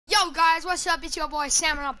guys, what's up? It's your boy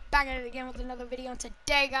Sam, and I'm back at it again with another video. And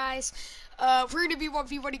today, guys, we're gonna be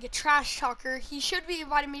 1v1ing a trash talker. He should be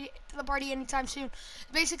inviting me to the party anytime soon.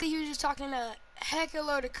 Basically, he was just talking a heck of a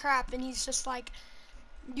load of crap, and he's just like,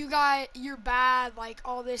 you're bad, like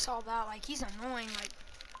all this, all that. Like he's annoying, like.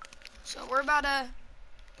 So we're about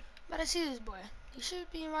to see this boy. He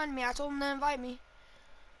should be inviting me. I told him to invite me.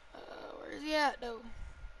 Where is he at though?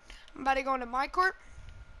 I'm about to go into my court.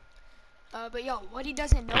 But yo, what he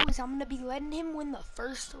doesn't know is I'm going to be letting him win the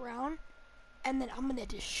first round, and then I'm going to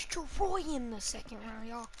destroy him the second round,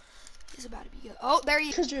 y'all. He's about to be good. Oh, there he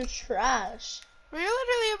is. Because you're trash. We're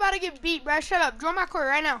literally about to get beat, bruh. Shut up. Join my court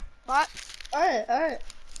right now, bot. Alright.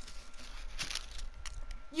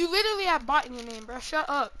 You literally have bot in your name, bruh. Shut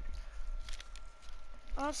up.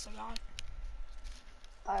 Honest to God.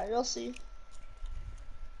 Alright, you'll see.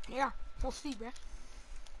 Yeah, we'll see, bruh.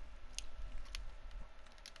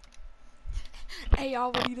 Hey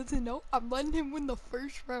y'all, what he doesn't know, I'm letting him win the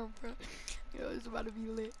first round, bro. Yo, it's about to be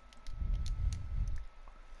lit.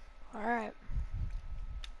 Alright.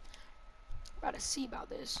 About to see about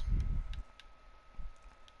this.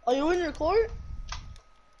 Are you in your court?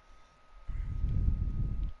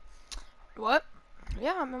 What?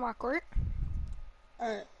 Yeah, I'm in my court.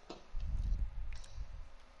 Alright.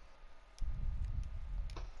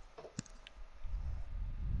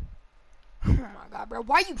 Oh my god, bro.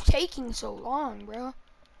 Why are you taking so long, bro?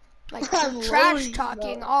 Like, I'm you're trash loading,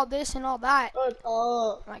 talking, bro. all this and all that. Shut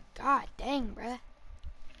up. Like, god dang, bro.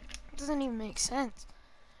 It doesn't even make sense.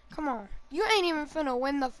 Come on. You ain't even finna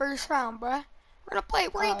win the first round, bro. We're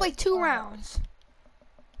gonna play 2 rounds.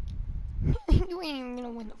 You ain't even gonna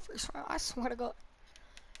win the first round. I swear to God.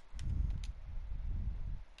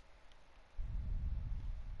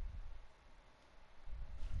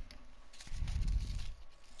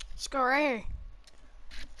 Let's go right here.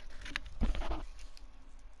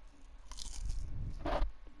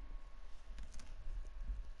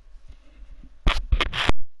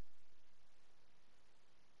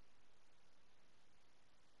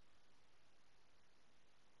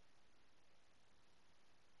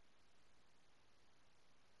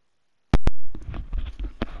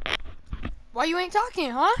 Why you ain't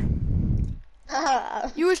talking, huh?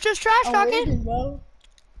 You was just trash talking? Waiting, bro.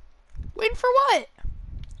 Waiting for what?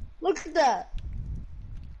 Look at that.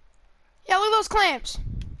 Yeah, look at those clamps.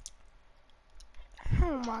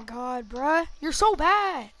 Oh my god, bruh. You're so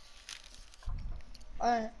bad.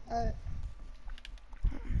 Alright.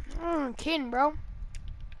 I'm kidding, bro.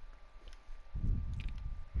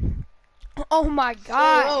 Oh my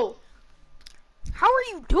god. Whoa. How are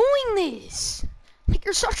you doing this? Like,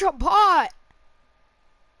 you're such a bot.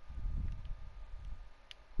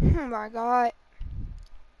 Oh my god.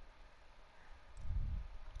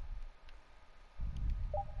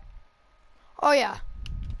 Oh yeah.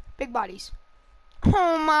 Big bodies.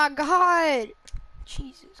 Oh my god.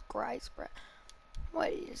 Jesus Christ, bro.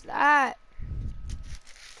 What is that?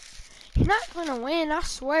 You're not gonna win, I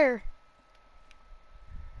swear.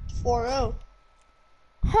 4-0.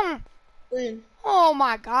 Win. Oh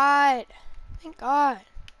my god. Thank God.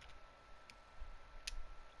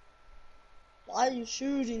 Why are you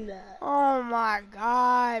shooting that? Oh my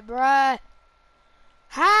god, bruh.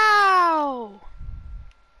 How?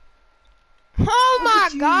 Oh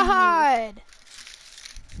my god.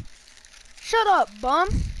 Shut up, bum.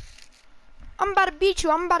 I'm about to beat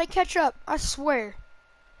you. I'm about to catch up. I swear.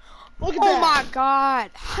 Look at Oh that. my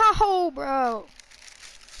god. How, bro?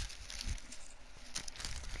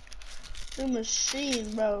 You're a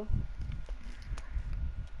machine, bro.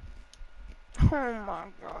 Oh my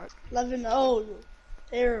god. 11-0. You're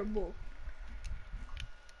terrible.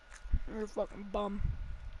 You're a fucking bum.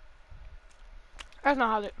 That's not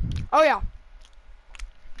how it. Oh yeah.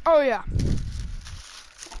 Oh yeah.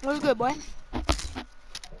 That was good, boy.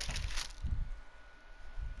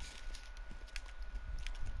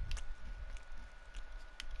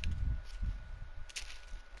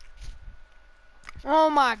 Oh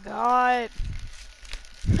my god.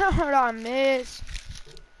 How did I miss?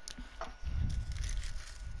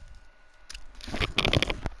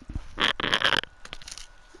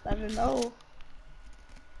 I don't know.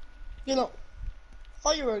 You know, I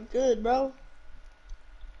thought you were good, bro.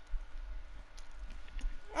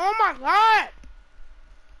 Oh my god.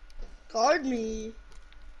 Guard me.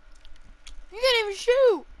 You can't even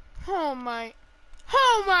shoot. Oh my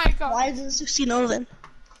god. Why is it 16-0 then?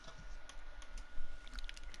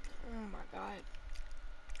 Oh my god.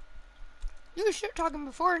 You were shit talking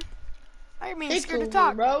before. Now you're being Take scared to over,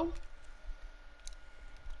 talk. bro.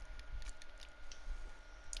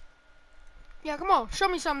 Yeah, come on. Show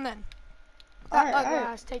me something then. That ugly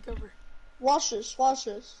ass takeover. Watch this.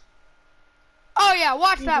 Oh yeah,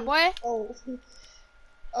 watch that, Easy. boy.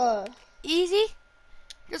 Oh. Easy.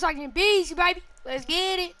 Just like in easy, baby. Let's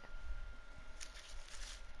get it.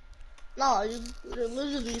 No, you're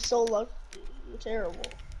literally so lucky. You're terrible.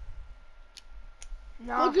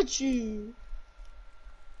 No. Look at you.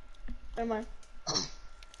 Never mind.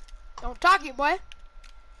 Don't talk it, boy.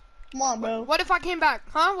 Come on, bro. What if I came back?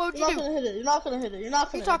 Huh? What would You're you not do? gonna hit it. You're not gonna hit it. You're not What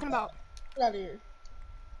are gonna you talking hit that. about? Get out of here.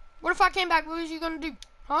 What if I came back? What was you gonna do?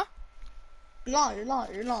 Huh? You're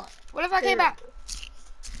not. What if I came back?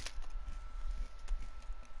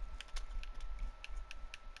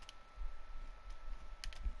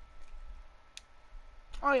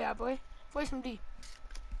 Oh yeah, boy. Play some D.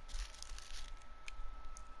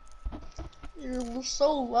 You're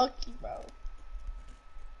so lucky, bro.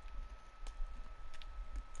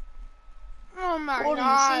 Oh my What are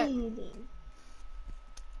god. you shooting?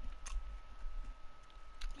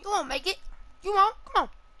 You won't make it. You won't. Come on.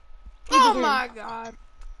 Get Oh your my game. god.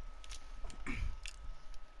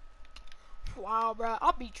 Wow, bro.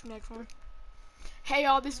 I'll beat you next one. Hey,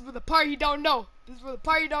 y'all. This is for the part you don't know. This is for the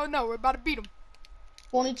part you don't know. We're about to beat them.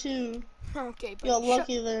 22. Okay, but You got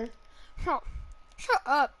lucky there. Shut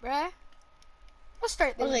up, bruh. Let's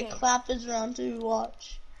start I this was game. like, clap this round two.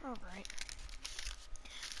 Watch. Alright.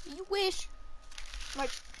 You wish.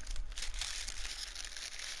 Like,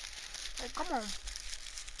 come on.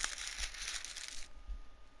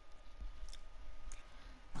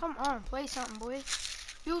 Come on, play something, boy.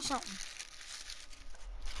 Do something.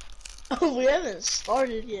 We haven't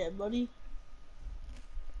started yet, buddy.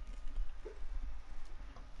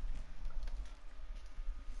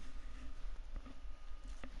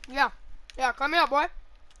 Yeah. Yeah, come here, boy.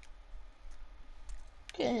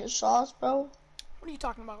 Can't hit shots, bro. What are you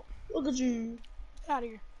talking about? Look at you. Get out of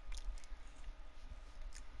here.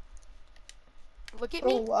 Look at So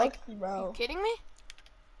me. lucky, Are you bro. kidding me?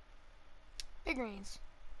 Big greens.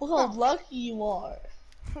 Look how lucky you are.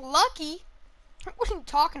 Lucky? What are you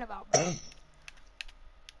talking about, bro?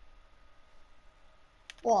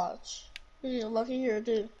 Watch. You're lucky here,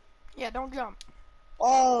 too. Yeah, don't jump.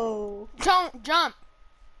 Oh. Don't jump.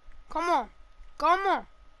 Come on. Come on.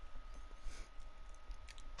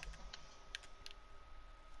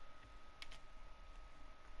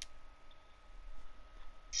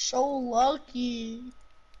 So lucky.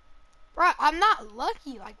 Bro, I'm not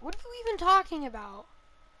lucky. Like, what are you even talking about?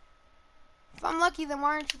 If I'm lucky, then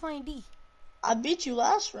why aren't you playing D? I beat you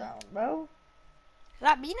last round, bro. Did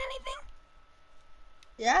I beat anything?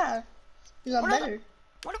 Yeah. You got better.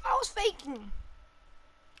 What if I was faking?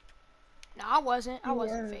 No, I wasn't. I You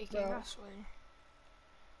wasn't weren't, faking, bro. I swear.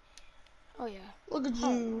 Oh, yeah. Look at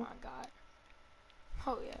Oh, you. my God.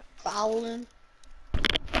 Oh, yeah. Fouling.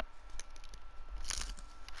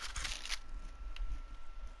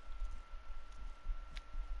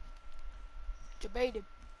 You baited.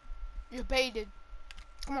 You baited.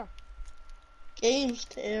 Come on. Game's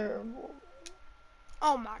terrible.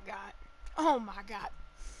 Oh, my God. Oh, my God.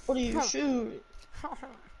 What are you shooting?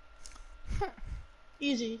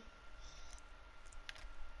 Easy.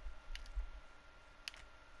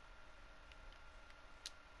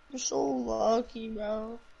 You're so lucky,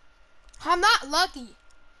 bro. I'm not lucky.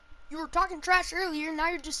 You were talking trash earlier, now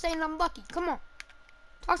you're just saying I'm lucky. Come on.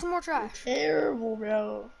 Talk some more trash. You're terrible,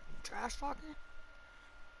 bro. Trash talking?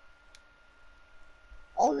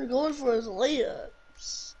 All you're going for is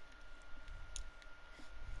layups.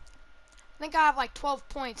 I think I have like 12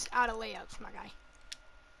 points out of layups, my guy.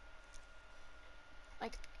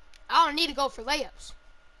 Like, I don't need to go for layups.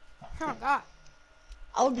 Oh, God.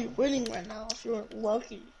 I would be winning right now if you weren't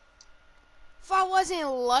lucky. If I wasn't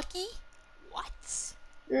lucky? What?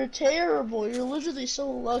 You're terrible. You're literally so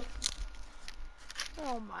lucky.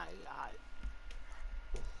 Oh, my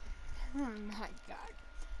God. Oh, my God.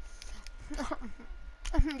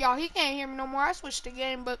 Y'all, he can't hear me no more. I switched the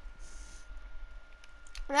game, but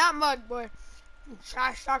that mug boy,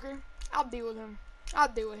 trash talker, I'll deal with him. I'll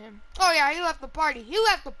deal with him. Oh yeah, he left the party. He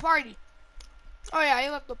left the party. Oh yeah, he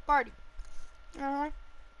left the party. Oh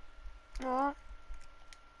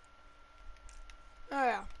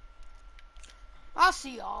yeah. I'll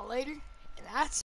see y'all later. And that's